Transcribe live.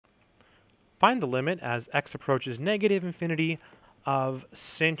Find the limit as x approaches negative infinity of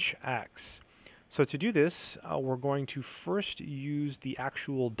sinh x. So to do this, we're going to first use the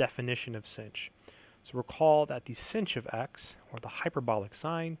actual definition of sinh. So recall that the sinh of x, or the hyperbolic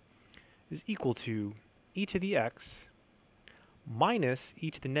sign, is equal to e to the x minus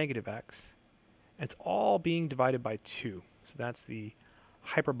e to the negative x. And it's all being divided by 2. So that's the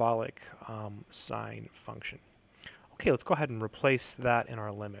hyperbolic sine function. Okay, let's go ahead and replace that in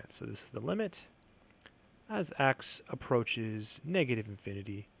our limit. So this is the limit as x approaches negative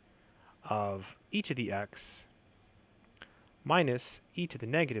infinity of e to the x minus e to the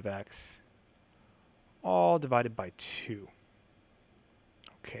negative x, all divided by 2.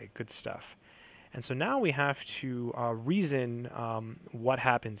 Okay, good stuff. And so now we have to reason what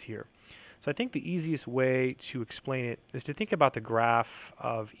happens here. So I think the easiest way to explain it is to think about the graph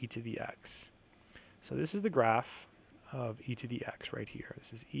of e to the x. So this is the graph of e to the x right here.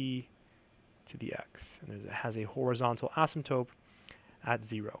 This is e to the x. And it has a horizontal asymptote at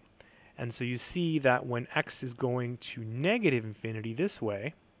 0. And so you see that when x is going to negative infinity this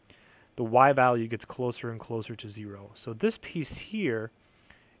way, the y value gets closer and closer to 0. So this piece here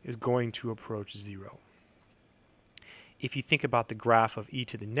is going to approach 0. If you think about the graph of e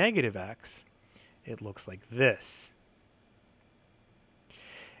to the negative x, it looks like this.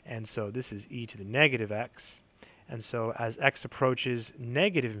 And so this is e to the negative x. And so as x approaches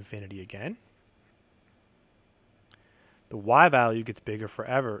negative infinity again, the y value gets bigger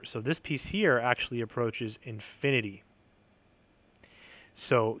forever. So this piece here actually approaches infinity.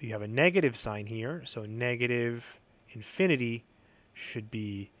 So you have a negative sign here. So negative infinity should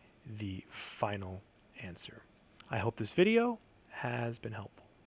be the final answer. I hope this video has been helpful.